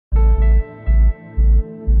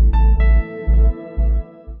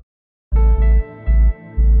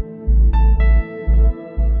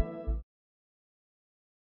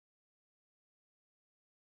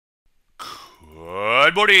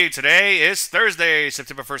Good morning. Today is Thursday,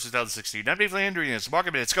 September 1st, 2016. I'm Dave Landry, and it's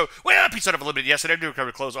market minutes go. Well, peace out of a little bit yesterday. I did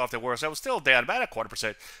recover close off the worst. I was still down about a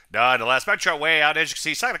 0.25%. Nonetheless, back chart way out. As you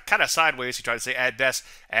can see, kind of sideways. You try to say at best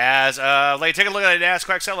as late. Take a look at the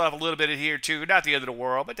NASDAQ. Selling off a little bit in here, too. Not the end of the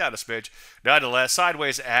world, but down a smidge. Nonetheless,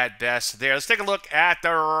 sideways at best there. Let's take a look at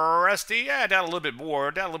the rest. Yeah, down a little bit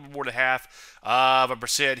more. Down a little bit more than half of a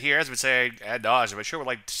percent here. As I've been saying, ad nauseum. I sure would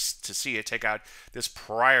like to see it take out this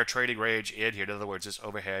prior trading range in here. In other words, this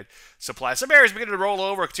overhead supply. Some areas beginning to roll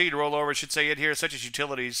over, continue to roll over, I should say, in here, such as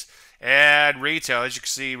utilities and retail. As you can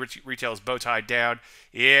see, retail is bow tied down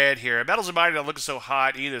in here. Metals and mining don't look so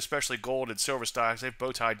hot either, especially gold and silver stocks. They've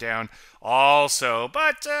bow tied down also.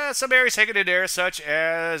 But some areas hanging in there, such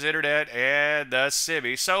as internet and the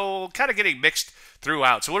semi. So kind of getting mixed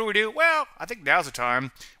throughout. So what do we do? Well, I think now's the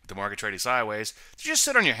time, with the market trading sideways, to just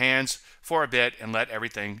sit on your hands for a bit and let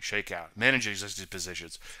everything shake out. Manage existing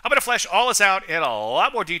positions. I'm going to flesh all this out in a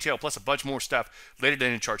lot more detail, plus a bunch more stuff later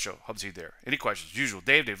in the chart show. Hope to see you there. Any questions? As usual,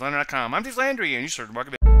 Dave, DaveLandry.com. I'm Dave Landry, and you started the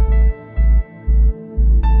market.